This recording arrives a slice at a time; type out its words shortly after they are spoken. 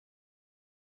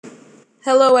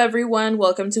Hello, everyone.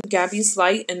 Welcome to Gabby's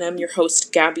Light, and I'm your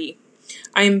host, Gabby.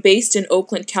 I am based in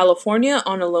Oakland, California,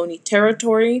 on Ohlone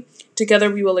territory. Together,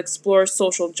 we will explore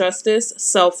social justice,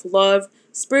 self-love,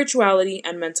 spirituality,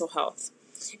 and mental health.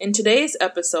 In today's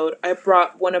episode, I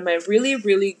brought one of my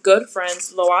really good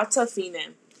friends, Loata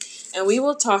Fine, and we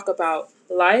will talk about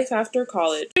life after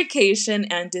college, gentrification,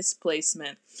 and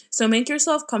displacement. So make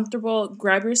yourself comfortable,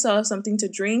 grab yourself something to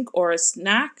drink or a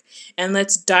snack, and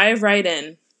let's dive right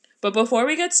in. But before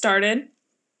we get started,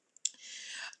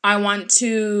 I want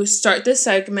to start this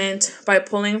segment by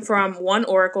pulling from one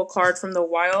oracle card from the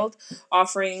Wild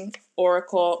Offering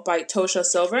Oracle by Tosha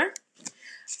Silver.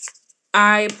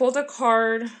 I pulled a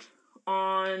card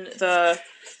on the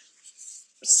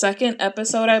second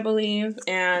episode, I believe,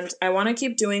 and I want to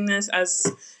keep doing this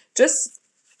as just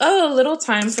a little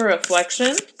time for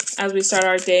reflection as we start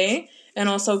our day and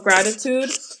also gratitude.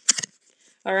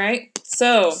 All right,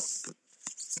 so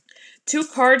two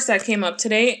cards that came up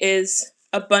today is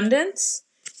abundance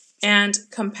and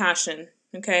compassion.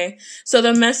 Okay, so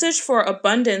the message for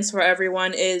abundance for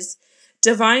everyone is,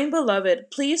 Divine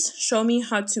Beloved, please show me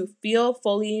how to feel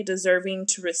fully deserving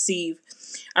to receive.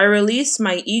 I release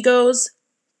my egos,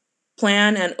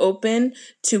 plan, and open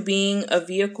to being a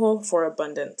vehicle for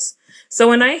abundance. So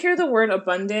when I hear the word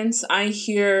abundance, I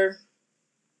hear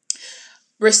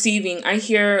receiving. I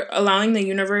hear allowing the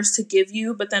universe to give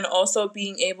you, but then also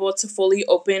being able to fully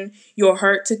open your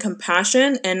heart to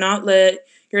compassion and not let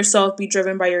yourself be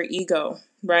driven by your ego,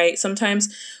 right?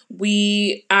 Sometimes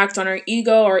we act on our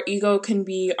ego. Our ego can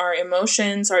be our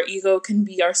emotions. Our ego can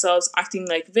be ourselves acting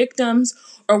like victims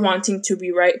or wanting to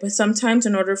be right. But sometimes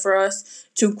in order for us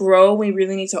to grow, we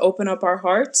really need to open up our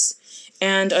hearts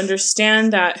and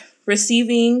understand that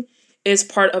receiving is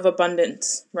part of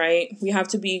abundance, right? We have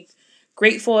to be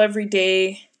grateful every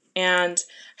day and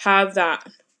have that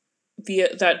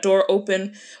door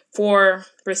open for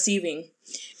receiving.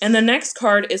 And the next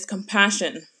card is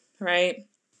compassion, right?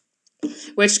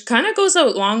 Which kind of goes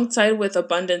alongside with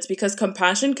abundance, because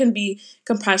compassion can be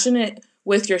compassionate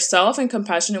with yourself and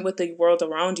compassionate with the world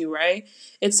around you, right?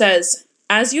 It says,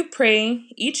 as you pray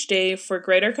each day for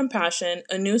greater compassion,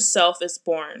 a new self is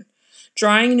born,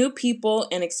 drawing new people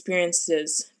and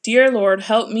experiences. Dear Lord,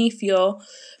 help me feel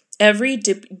every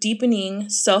deepening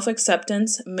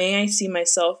self-acceptance. May I see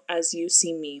myself as you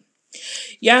see me.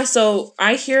 Yeah, so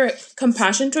I hear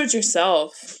compassion towards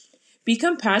yourself. Be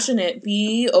compassionate.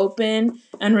 Be open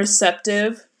and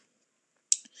receptive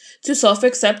to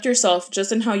self-accept yourself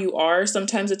just in how you are.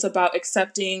 Sometimes it's about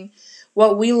accepting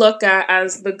what we look at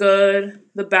as the good,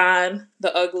 the bad,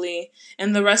 the ugly,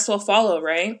 and the rest will follow,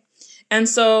 right? And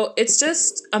so it's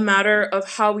just a matter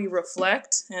of how we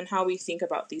reflect and how we think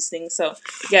about these things. So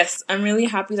yes, I'm really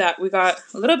happy that we got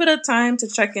a little bit of time to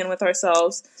check in with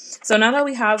ourselves. So now that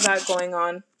we have that going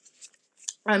on,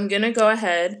 I'm going to go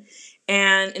ahead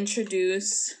and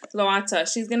introduce Loata.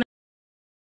 She's going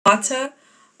to... Loata,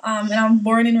 and I'm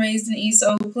born and raised in East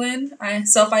Oakland. I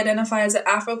self-identify as an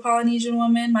Afro-Polynesian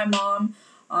woman. My mom,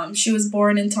 she was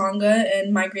born in Tonga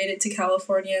and migrated to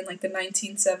California in like the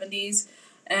 1970s.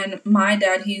 And my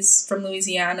dad, he's from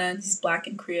Louisiana, and he's Black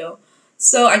and Creole.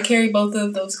 So I carry both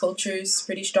of those cultures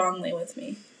pretty strongly with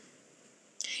me.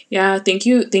 Yeah, thank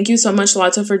you. Thank you so much,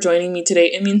 Lotta, for joining me today.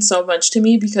 It means so much to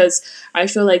me because I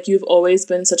feel like you've always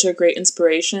been such a great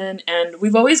inspiration, and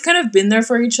we've always kind of been there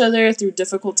for each other through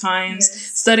difficult times, Yes.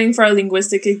 studying for our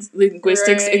linguistics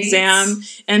Right. exam,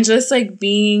 and just like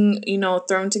being,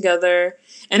 thrown together.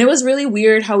 And it was really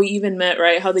weird how we even met,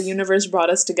 right? How the universe brought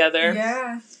us together.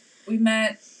 Yeah. We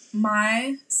met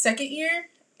my second year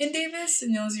in Davis,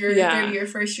 and it was your Yeah. third year,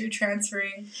 first year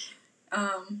transferring.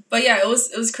 But yeah, it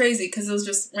was crazy because it was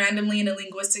just randomly in a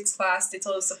linguistics class. They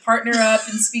told us to partner up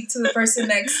and speak to the person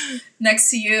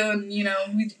next to you, and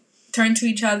we turned to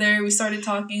each other. We started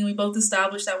talking. We both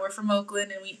established that we're from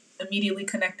Oakland, and we immediately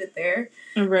connected there.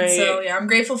 Right. And so yeah, I'm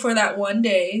grateful for that one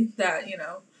day that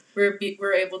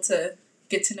we're able to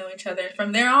get to know each other.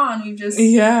 From there on, we've just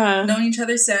known each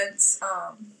other since.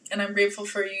 And I'm grateful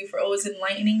for you for always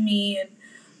enlightening me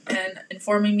and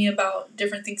informing me about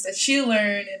different things that you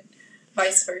learn and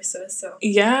vice versa. So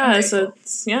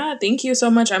thank you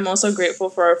so much. I'm also grateful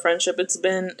for our friendship. It's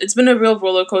been a real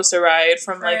roller coaster ride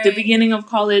from like the beginning of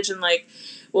college and like,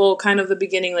 well, kind of the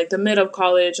beginning, like the mid of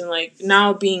college, and like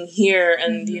now being here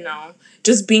and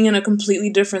just being in a completely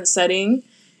different setting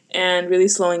and really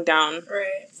slowing down.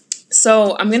 Right.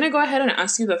 So I'm gonna go ahead and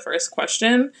ask you the first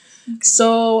question. Okay.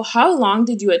 So how long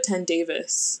did you attend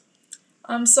Davis?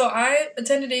 So I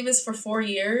attended Davis for 4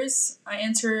 years. I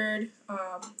entered,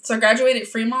 I graduated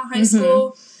Fremont High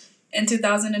School in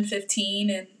 2015,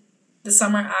 and the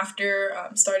summer after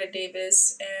started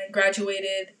Davis and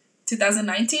graduated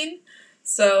 2019.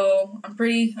 So I'm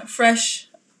pretty fresh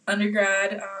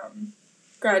undergrad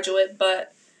graduate,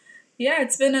 but yeah,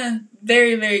 it's been a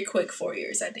very, very quick 4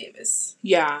 years at Davis.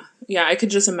 Yeah. Yeah, I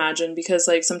could just imagine because,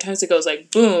 like, sometimes it goes,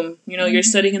 like, boom, you know, you're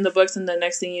studying in the books and the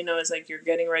next thing you know is, like, you're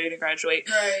getting ready to graduate.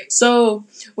 Right. So,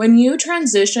 when you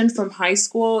transitioned from high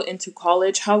school into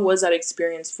college, how was that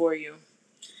experience for you?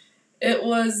 It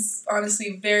was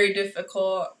honestly very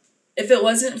difficult. If it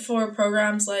wasn't for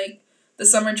programs like the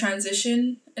Summer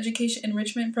Transition Education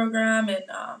Enrichment Program and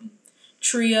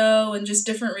TRIO and just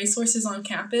different resources on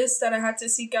campus that I had to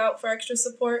seek out for extra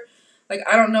support, like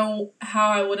I don't know how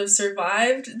I would have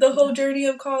survived the whole journey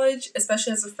of college,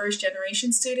 especially as a first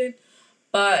generation student,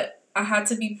 but I had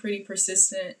to be pretty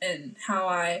persistent in how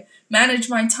I manage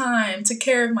my time, took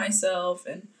care of myself,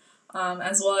 and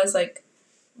as well as like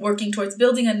working towards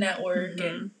building a network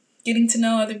and getting to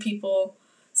know other people.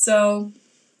 So,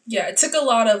 yeah, it took a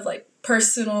lot of like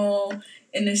personal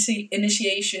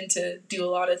initiation to do a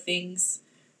lot of things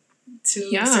to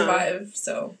survive.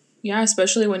 So, yeah,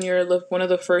 especially when you're one of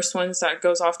the first ones that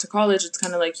goes off to college, it's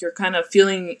kind of like you're kind of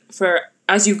feeling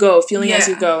as you go,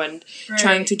 and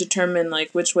trying to determine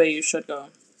like which way you should go.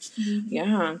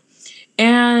 Yeah.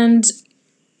 And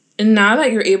now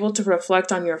that you're able to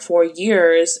reflect on your 4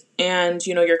 years and,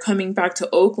 you know, you're coming back to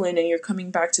Oakland and you're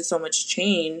coming back to so much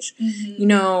change, you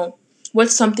know,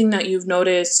 what's something that you've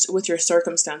noticed with your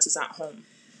circumstances at home?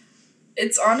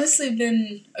 It's honestly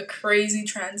been a crazy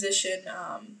transition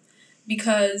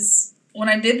because when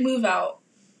I did move out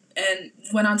and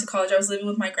went on to college, I was living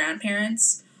with my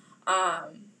grandparents.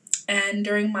 And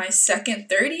during my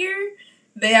third year,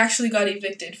 they actually got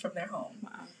evicted from their home. Wow.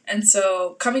 And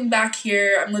so coming back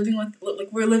here,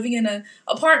 we're living in an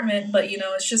apartment, but you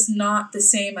know, it's just not the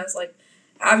same as like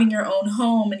having your own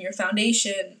home and your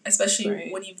foundation, especially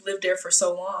when you've lived there for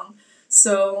so long.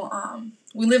 So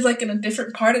we live like in a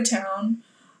different part of town,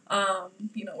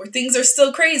 you know, where things are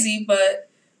still crazy, but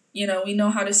you know, we know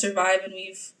how to survive and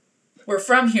we're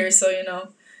from here, so you know,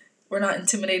 we're not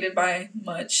intimidated by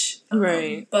much.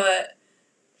 But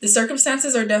the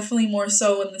circumstances are definitely more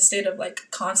so in the state of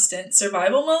like constant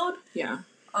survival mode. Yeah.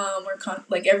 Or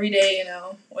like every day, you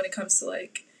know, when it comes to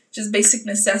like just basic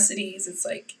necessities, it's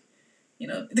like, you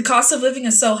know, the cost of living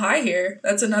is so high here.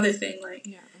 That's another thing. Like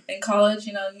in college,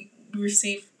 you know, you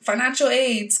receive financial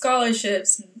aid,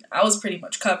 scholarships. And I was pretty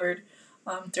much covered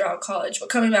throughout college. But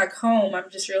coming back home, I'm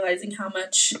just realizing how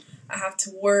much I have to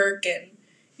work and,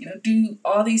 you know, do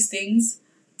all these things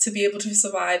to be able to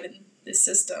survive in this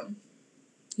system.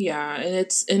 Yeah, and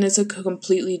it's a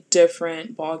completely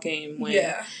different ball game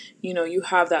when you know you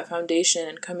have that foundation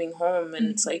and coming home and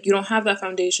it's like you don't have that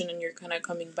foundation and you're kind of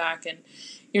coming back and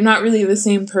you're not really the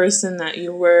same person that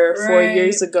you were 4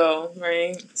 years ago,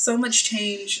 right? So much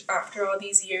change after all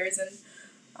these years and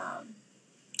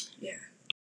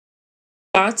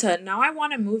Loata, now I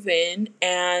want to move in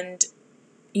and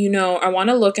you know, I want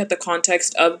to look at the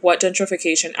context of what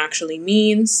gentrification actually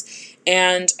means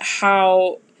and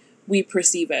how we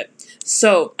perceive it.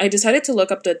 So I decided to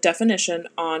look up the definition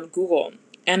on Google,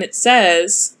 and it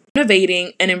says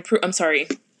renovating and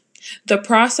the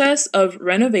process of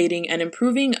renovating and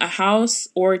improving a house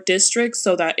or district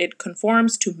so that it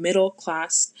conforms to middle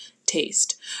class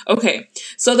taste. Okay,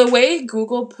 so the way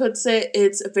Google puts it,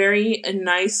 it's very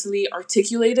nicely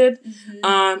articulated.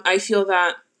 I feel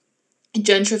that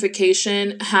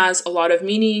gentrification has a lot of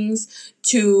meanings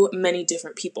to many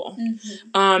different people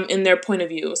in their point of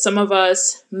view. Some of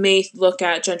us may look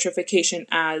at gentrification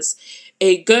as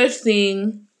a good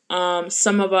thing.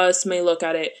 Some of us may look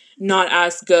at it not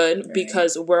as good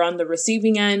because we're on the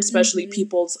receiving end, especially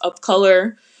peoples of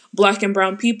color, Black and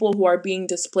brown people who are being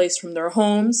displaced from their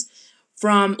homes,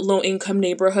 from low-income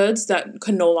neighborhoods that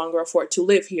can no longer afford to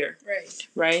live here.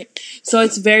 Right? So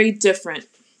it's very different.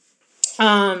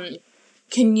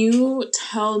 Can you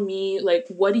tell me, like,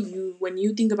 when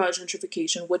you think about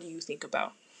gentrification, what do you think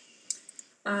about?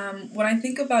 When I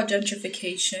think about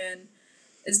gentrification,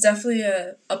 it's definitely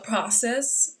a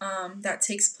process that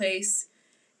takes place.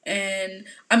 And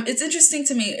it's interesting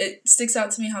to me, it sticks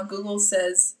out to me how Google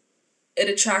says it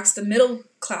attracts the middle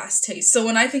class taste. So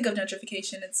when I think of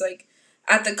gentrification, it's like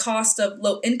at the cost of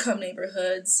low-income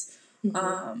neighborhoods,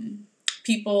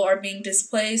 people are being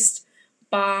displaced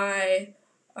by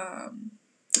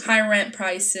high rent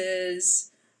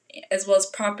prices as well as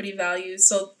property values.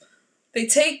 So they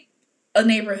take a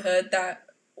neighborhood that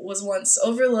was once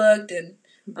overlooked and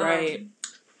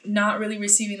not really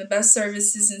receiving the best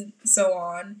services and so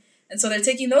on. And so they're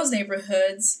taking those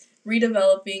neighborhoods,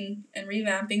 redeveloping and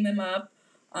revamping them up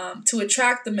to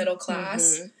attract the middle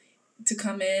class. to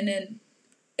come in,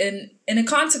 and in a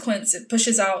consequence, it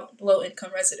pushes out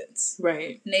low-income residents.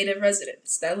 Right. Native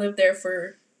residents that lived there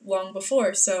for long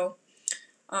before. So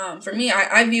for me,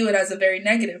 I view it as a very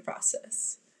negative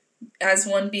process, as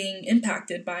one being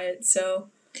impacted by it. So,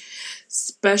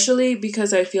 especially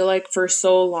because I feel like for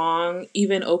so long,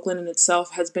 even Oakland in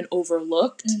itself has been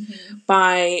overlooked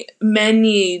by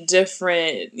many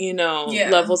different,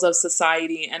 levels of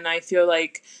society. And I feel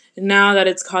like now that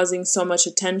it's causing so much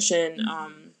attention,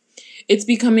 it's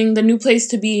becoming the new place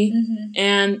to be.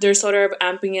 And they're sort of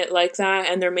amping it like that.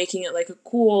 And they're making it like a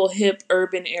cool, hip,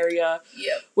 urban area.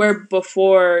 Where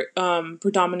before,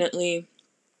 predominantly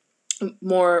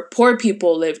more poor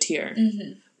people lived here.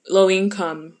 Low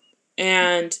income.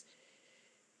 And,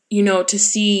 to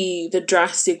see the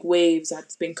drastic waves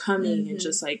that's been coming and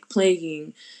just like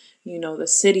plaguing, the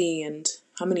city, and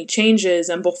how many changes.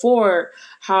 And before,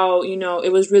 how,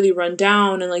 it was really run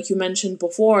down. And like you mentioned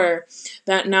before,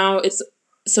 that now it's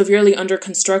severely under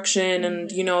construction and,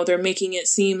 they're making it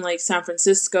seem like San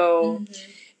Francisco.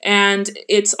 And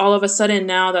it's all of a sudden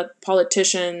now that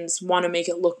politicians want to make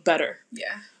it look better.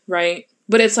 Yeah. Right?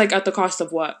 But it's like at the cost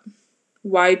of what?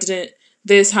 Why didn't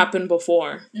this happened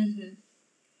before,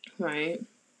 right?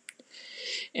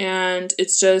 And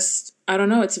it's just, I don't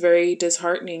know, it's very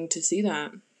disheartening to see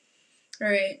that.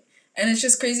 Right. And it's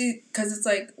just crazy because it's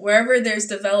like wherever there's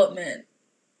development,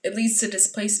 it leads to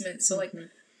displacement. So like,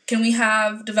 can we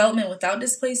have development without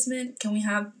displacement? Can we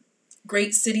have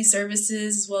great city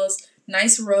services as well as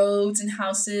nice roads and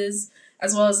houses,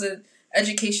 as well as an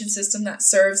education system that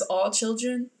serves all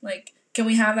children? Like, can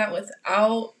we have that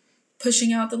without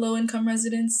pushing out the low-income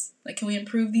residents? Like, can we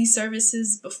improve these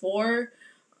services before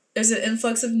there's an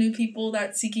influx of new people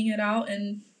that's seeking it out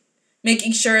and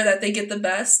making sure that they get the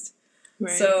best?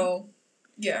 Right. So,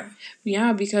 yeah.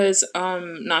 Yeah, because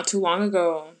not too long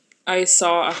ago, I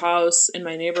saw a house in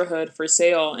my neighborhood for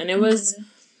sale, and it was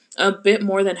a bit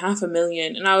more than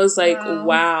 $500,000. And I was like,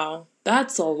 wow,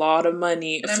 that's a lot of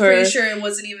money. And I'm pretty sure it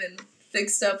wasn't even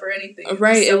fixed up or anything.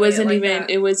 Right, it wasn't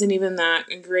even that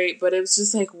great, but it was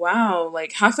just like, wow,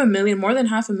 like $500,000, more than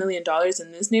 $500,000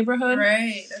 in this neighborhood.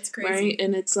 Right, that's crazy. Right,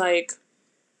 and it's like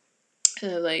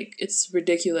it's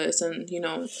ridiculous, and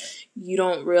you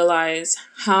don't realize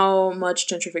how much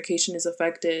gentrification is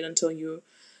affected until you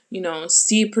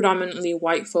see predominantly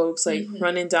white folks like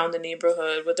running down the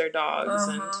neighborhood with their dogs,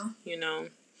 and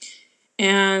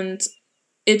and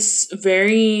it's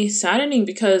very saddening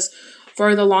because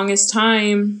for the longest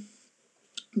time,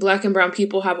 Black and brown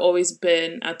people have always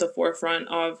been at the forefront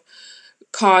of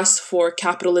costs for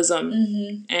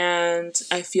capitalism. And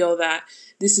I feel that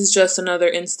this is just another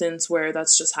instance where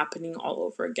that's just happening all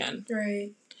over again.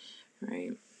 Right.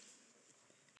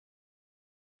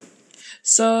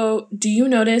 So, do you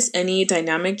notice any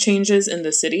dynamic changes in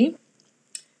the city?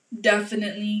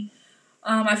 Definitely.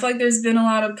 I feel like there's been a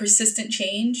lot of persistent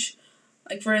change.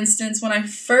 Like, for instance, when I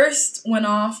first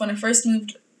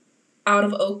moved out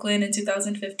of Oakland in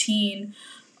 2015,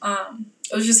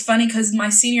 it was just funny because my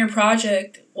senior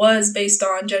project was based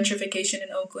on gentrification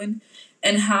in Oakland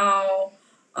and how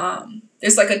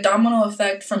there's like a domino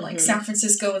effect from like San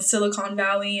Francisco and Silicon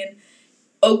Valley and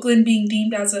Oakland being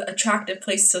deemed as an attractive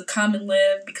place to come and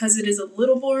live because it is a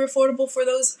little more affordable for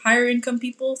those higher income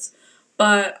peoples.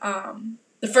 But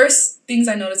the first things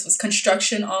I noticed was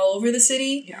construction all over the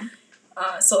city. Yeah.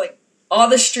 So like all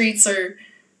the streets are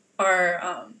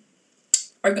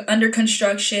under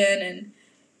construction, and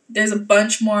there's a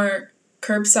bunch more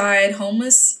curbside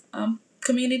homeless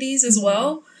communities as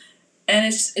well. And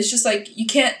it's just like you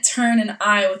can't turn an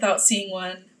eye without seeing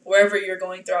one wherever you're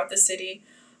going throughout the city.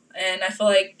 And I feel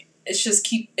like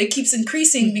it keeps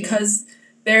increasing because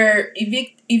they're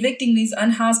evicting these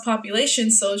unhoused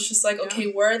populations. So it's just like,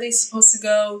 okay, where are they supposed to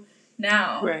go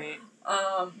now? Right.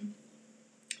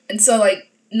 And so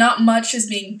like not much is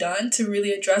being done to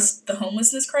really address the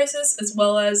homelessness crisis as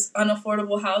well as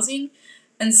unaffordable housing.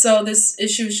 And so this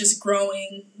issue is just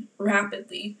growing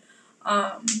rapidly.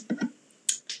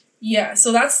 Yeah,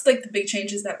 so that's like the big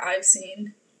changes that I've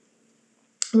seen.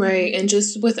 Right, and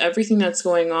just with everything that's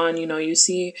going on, you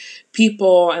see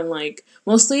people and like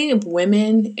mostly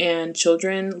women and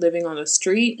children living on the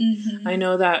street. I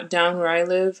know that down where I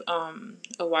live,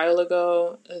 a while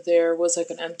ago, there was like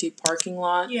an empty parking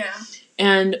lot. Yeah.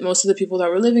 And most of the people that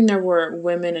were living there were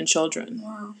women and children.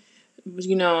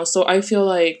 Wow. So I feel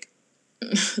like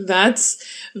that's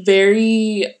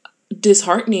very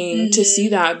disheartening to see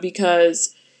that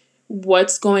because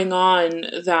what's going on,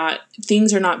 that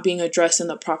things are not being addressed in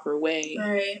the proper way.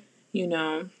 Right.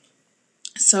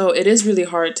 So it is really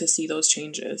hard to see those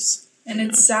changes. And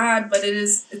it's sad, but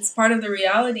it's part of the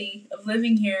reality of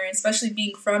living here, especially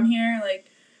being from here. Like,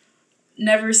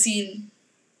 never seen,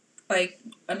 like,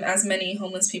 as many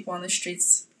homeless people on the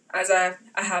streets as I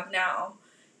have now.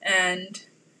 And,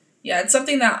 yeah, it's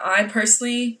something that I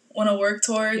personally want to work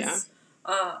towards. Yeah.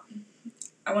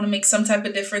 I want to make some type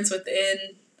of difference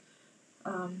within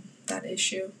that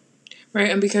issue. Right,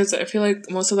 and because I feel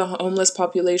like most of the homeless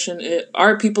population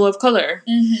are people of color.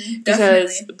 Mm-hmm,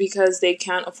 because they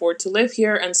can't afford to live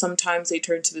here, and sometimes they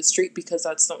turn to the street because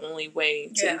that's the only way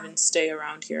to even stay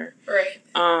around here. Right.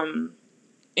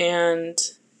 And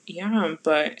yeah,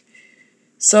 but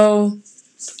so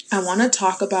I want to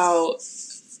talk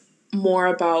more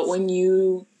about when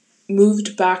you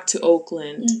moved back to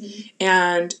Oakland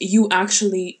and you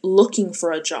actually looking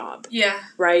for a job. Yeah.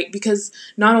 Right? Because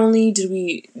not only do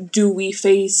we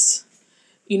face,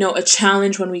 a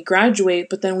challenge when we graduate,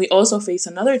 but then we also face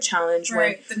another challenge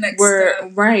when we're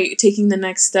taking the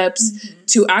next steps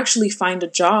to actually find a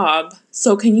job.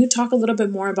 So can you talk a little bit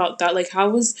more about that? Like, how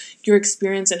was your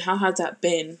experience and how has that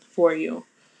been for you?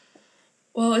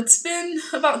 Well, it's been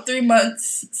about 3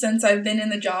 months since I've been in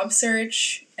the job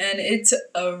search, and it's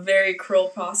a very cruel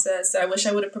process. I wish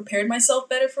I would have prepared myself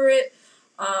better for it,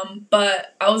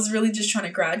 but I was really just trying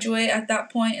to graduate at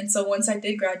that point, and so once I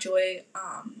did graduate,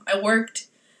 I worked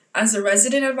as a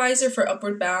resident advisor for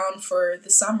Upward Bound for the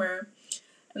summer,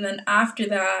 and then after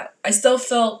that, I still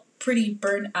felt pretty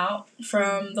burnt out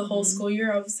from the whole school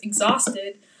year. I was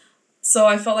exhausted, so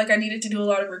I felt like I needed to do a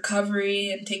lot of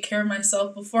recovery and take care of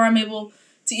myself before I'm able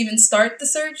to even start the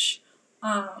search.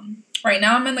 Right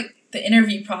now I'm in like the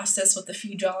interview process with a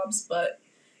few jobs, but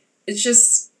it's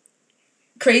just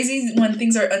crazy when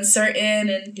things are uncertain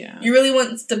and you really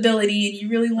want stability and you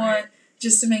really want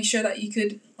just to make sure that you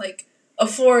could like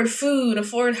afford food,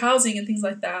 afford housing and things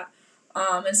like that.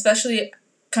 Especially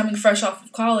coming fresh off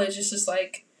of college, it's just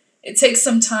like it takes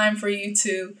some time for you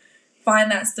to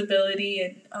find that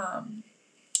stability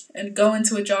and go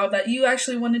into a job that you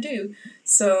actually want to do.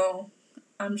 So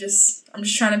I'm just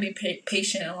trying to be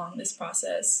patient along this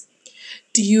process.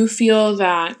 Do you feel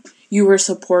that you were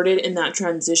supported in that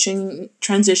transitioning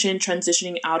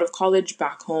out of college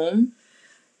back home?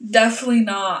 Definitely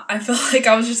not. I felt like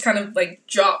I was just kind of like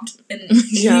dropped in a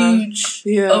huge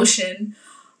ocean.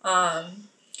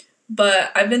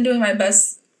 But I've been doing my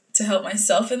best to help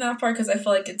myself in that part because I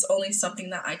feel like it's only something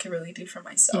that I can really do for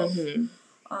myself.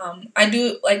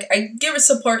 I give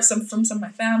support from some of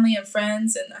my family and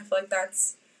friends, and I feel like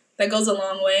that goes a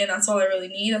long way, and that's all I really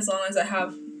need. As long as I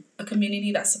have a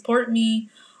community that support me,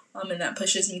 and that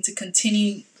pushes me to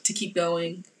continue to keep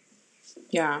going.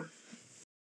 Yeah.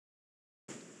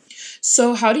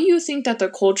 So how do you think that the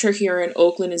culture here in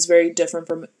Oakland is very different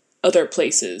from other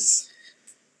places?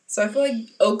 So I feel like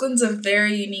Oakland's a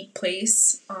very unique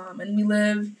place, and we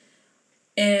live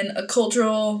in a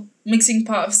cultural mixing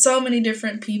pot of so many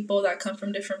different people that come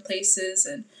from different places,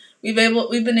 and we've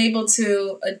been able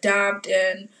to adapt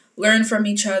and learn from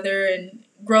each other and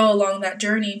grow along that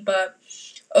journey. But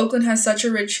Oakland has such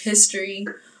a rich history.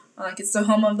 Like it's the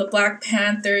home of the Black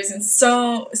Panthers and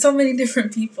so many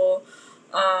different people.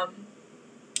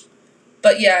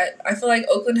 But yeah, I feel like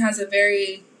Oakland has a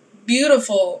very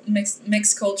beautiful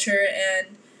mixed culture,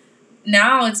 and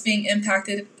now it's being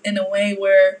impacted in a way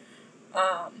where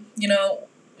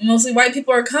mostly white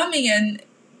people are coming and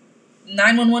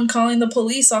 911 calling the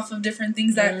police off of different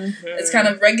things that it's kind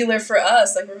of regular for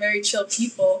us. Like, we're very chill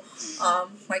people,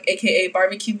 like AKA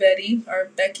Barbecue Betty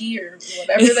or Becky or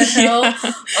whatever the hell.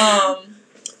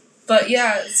 But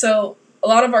yeah, so a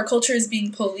lot of our culture is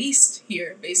being policed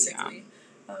here, basically.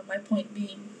 My point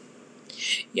being.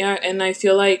 Yeah, and I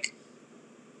feel like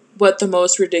what the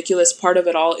most ridiculous part of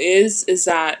it all is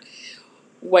that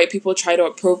white people try to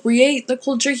appropriate the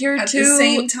culture here at too. At the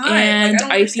same time. And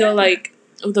I feel like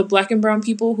the Black and brown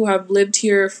people who have lived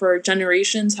here for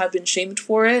generations have been shamed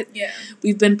for it. Yeah.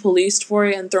 We've been policed for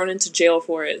it and thrown into jail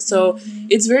for it. So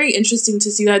it's very interesting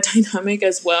to see that dynamic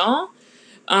as well.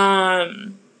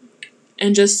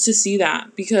 And just to see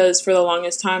that, because for the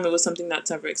longest time it was something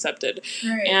that's never accepted.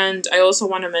 Right. And I also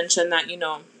want to mention that,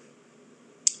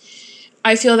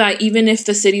 I feel that even if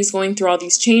the city's going through all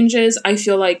these changes, I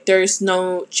feel like there's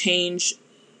no change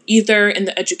either in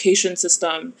the education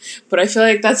system. But I feel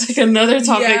like that's like another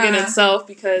topic in itself,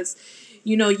 because,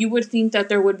 you would think that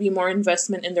there would be more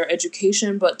investment in their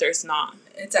education, but there's not.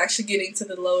 It's actually getting to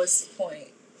the lowest point.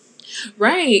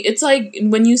 Right. It's like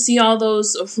when you see all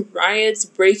those riots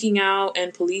breaking out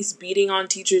and police beating on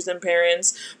teachers and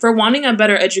parents for wanting a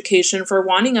better education, for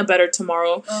wanting a better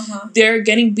tomorrow, they're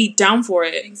getting beat down for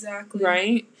it. Exactly.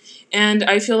 Right? And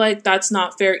I feel like that's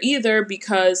not fair either,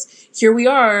 because here we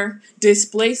are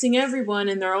displacing everyone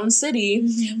in their own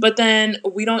city, but then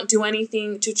we don't do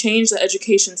anything to change the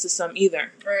education system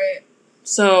either. Right.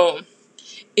 So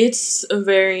it's a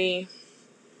very...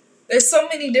 There's so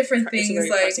many different things, it's a very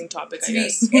like, pressing topic, to I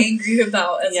guess. be angry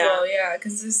about as well. Yeah,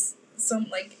 because there's some,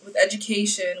 like, with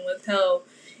education, with health,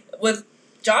 with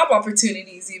job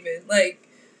opportunities even. Like,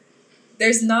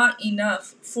 there's not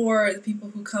enough for the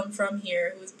people who come from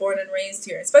here, who was born and raised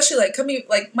here. Especially, like,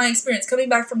 my experience, coming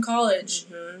back from college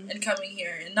and coming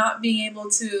here and not being able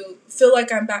to feel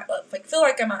like I'm back, like, feel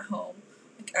like I'm at home,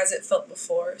 like, as it felt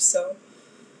before. So,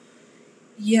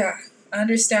 yeah, I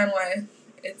understand why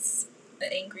it's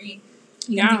angry.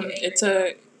 Yeah, it's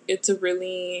a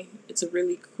really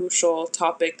crucial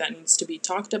topic that needs to be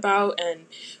talked about, and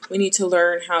we need to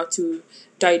learn how to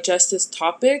digest this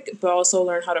topic, but also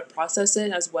learn how to process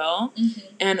it as well,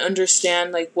 and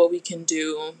understand, like, what we can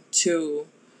do to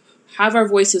have our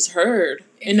voices heard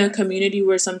in a community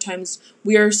where sometimes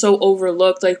we are so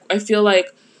overlooked. Like, I feel like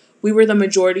we were the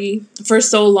majority for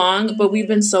so long, but we've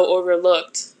been so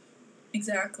overlooked.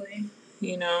 Exactly.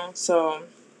 You know, so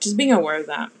just being aware of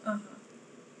that.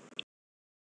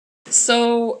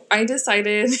 So I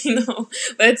decided,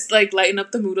 let's, like, lighten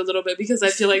up the mood a little bit, because I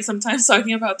feel like sometimes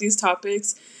talking about these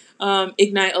topics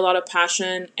ignite a lot of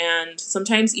passion and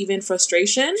sometimes even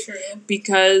frustration. True.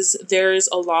 Because there's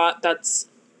a lot that's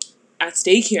at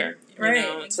stake here. Right,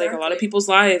 It's like a lot of people's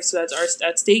lives that are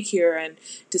at stake here, and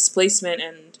displacement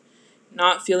and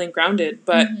not feeling grounded.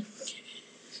 But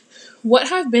what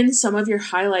have been some of your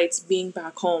highlights being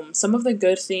back home? Some of the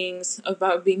good things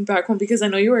about being back home, because I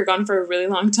know you were gone for a really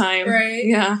long time. Right.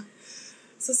 Yeah.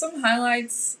 So some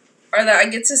highlights are that I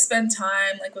get to spend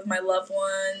time, like, with my loved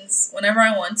ones whenever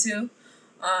I want to.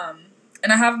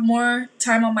 And I have more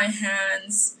time on my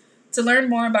hands to learn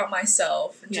more about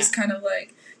myself and just kind of,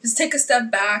 like, just take a step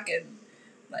back and,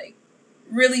 like,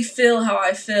 really feel how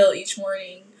I feel each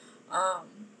morning.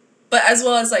 But as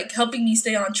well as, like, helping me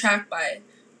stay on track by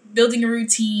building a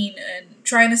routine and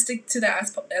trying to stick to that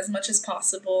as much as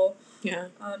possible. Yeah.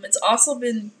 It's also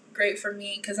been great for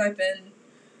me because I've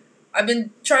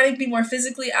been trying to be more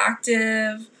physically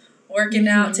active, working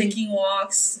out, taking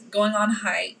walks, going on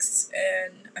hikes,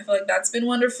 and I feel like that's been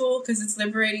wonderful because it's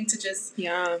liberating to just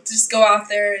go out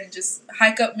there and just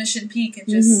hike up Mission Peak and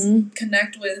just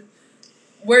connect with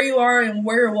where you are and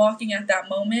where you're walking at that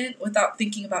moment without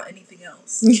thinking about anything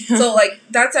else. Yeah. So, like,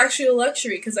 that's actually a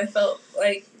luxury because I felt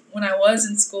like when I was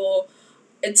in school,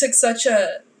 it took such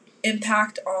a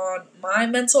impact on my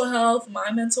mental health,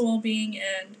 my mental well-being,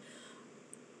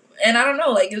 and I don't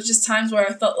know, like, it was just times where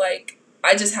I felt like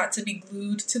I just had to be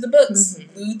glued to the books,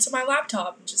 glued to my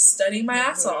laptop, just studying my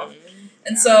ass off.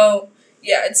 And so,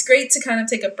 yeah, it's great to kind of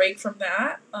take a break from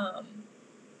that,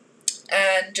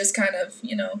 and just kind of,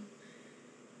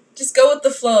 just go with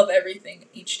the flow of everything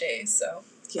each day, so.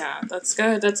 Yeah, that's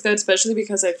good. That's good, especially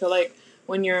because I feel like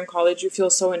when you're in college, you feel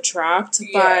so entrapped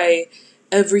by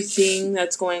everything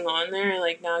that's going on there, and,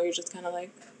 like, now you're just kind of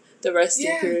like, the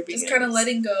resting period begins. Just kind of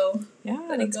letting go.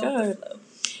 Yeah, that's good.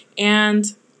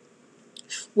 And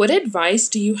what advice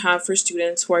do you have for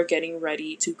students who are getting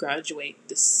ready to graduate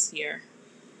this year?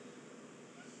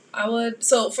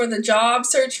 So for the job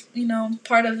search,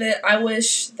 part of it, I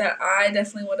wish that I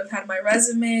definitely would have had my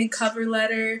resume, cover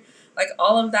letter, like,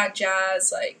 all of that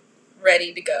jazz, like,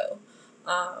 ready to go.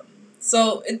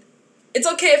 So it's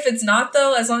okay if it's not,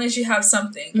 though, as long as you have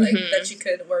something, like, that you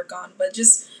could work on. But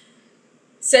just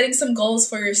setting some goals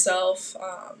for yourself,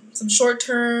 some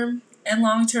short-term and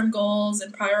long-term goals,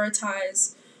 and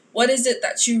prioritize what is it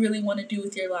that you really want to do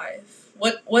with your life.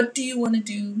 What do you want to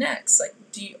do next? Like,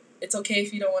 it's okay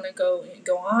if you don't want to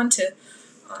go on to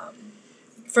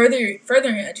further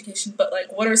your education, but,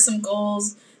 like, what are some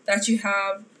goals that you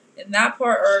have in that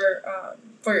part, or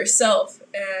for yourself,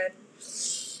 and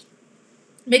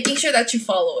making sure that you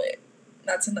follow it.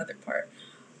 That's another part.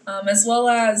 As well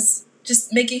as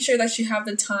just making sure that you have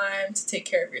the time to take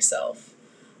care of yourself.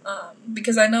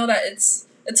 Because I know that it's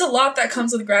a lot that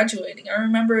comes with graduating. I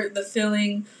remember the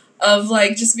feeling of,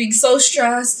 like, just being so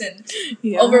stressed and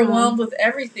overwhelmed with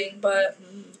everything, but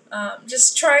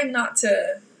just trying not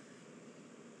to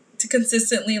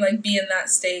consistently, like, be in that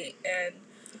state, and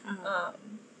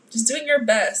just doing your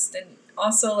best, and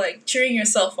also, like, cheering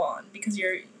yourself on, because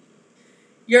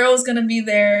you're always going to be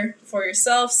there for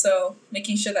yourself, so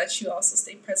making sure that you also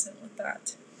stay present with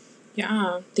that.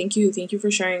 Yeah, thank you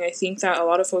for sharing. I think that a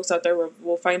lot of folks out there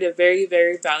will find it very,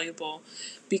 very valuable,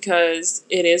 because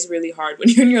it is really hard when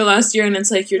you're in your last year and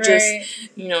it's like you're just,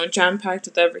 jam-packed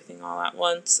with everything all at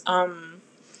once.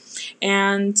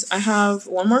 And I have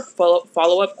one more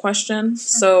follow-up question.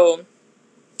 So,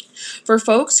 for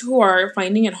folks who are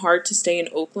finding it hard to stay in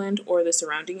Oakland or the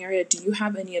surrounding area, do you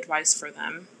have any advice for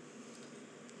them?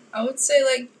 I would say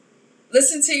like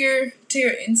listen to your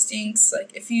instincts.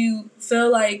 Like if you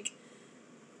feel like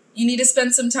you need to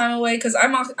spend some time away, because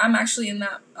I'm actually in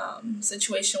that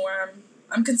situation where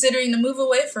I'm considering to move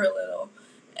away for a little,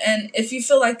 and if you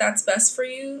feel like that's best for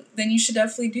you, then you should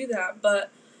definitely do that.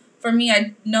 But for me,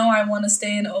 I know I want to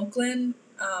stay in Oakland.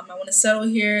 I want to settle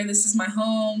here. This is my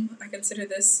home. I consider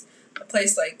this a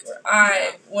place like where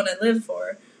I want to live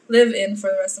in for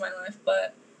the rest of my life.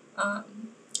 But um,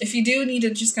 if you do need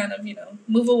to just kind of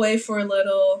move away for a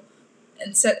little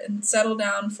and settle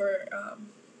down for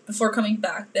before coming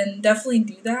back, then definitely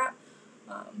do that.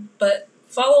 But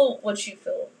follow what you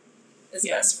feel is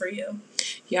best for you.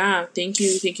 Yeah, thank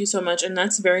you. Thank you so much. And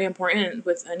that's very important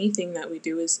with anything that we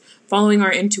do, is following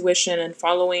our intuition and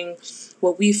following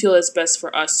what we feel is best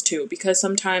for us too. Because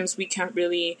sometimes we can't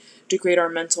really degrade our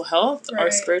mental health,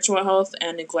 our spiritual health,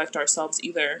 and neglect ourselves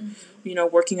either.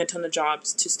 Working a ton of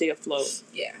jobs to stay afloat.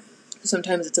 Yeah.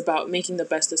 Sometimes it's about making the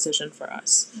best decision for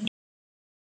us.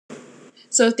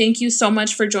 So thank you so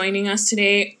much for joining us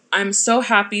today. I'm so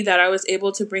happy that I was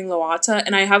able to bring Loata,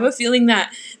 and I have a feeling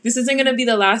that this isn't going to be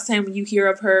the last time you hear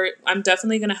of her. I'm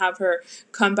definitely going to have her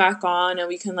come back on, and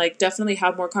we can definitely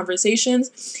have more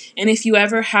conversations. And if you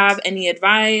ever have any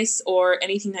advice or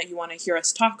anything that you want to hear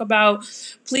us talk about,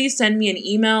 please send me an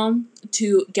email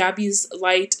to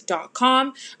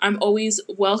gabbyslight.com. I'm always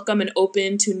welcome and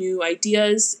open to new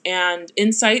ideas and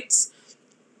insights.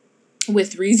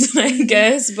 With reason, I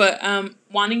guess, but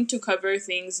wanting to cover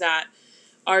things that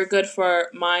are good for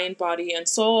mind, body, and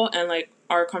soul, and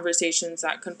our conversations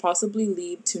that can possibly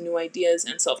lead to new ideas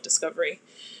and self-discovery.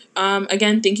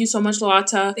 Again, thank you so much,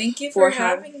 Loata. Thank you for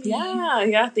having me.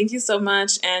 Yeah, thank you so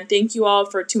much, and thank you all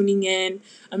for tuning in.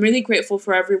 I'm really grateful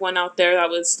for everyone out there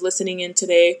that was listening in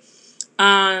today.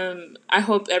 I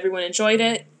hope everyone enjoyed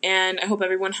it, and I hope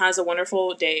everyone has a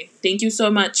wonderful day. Thank you so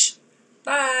much.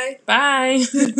 Bye. Bye.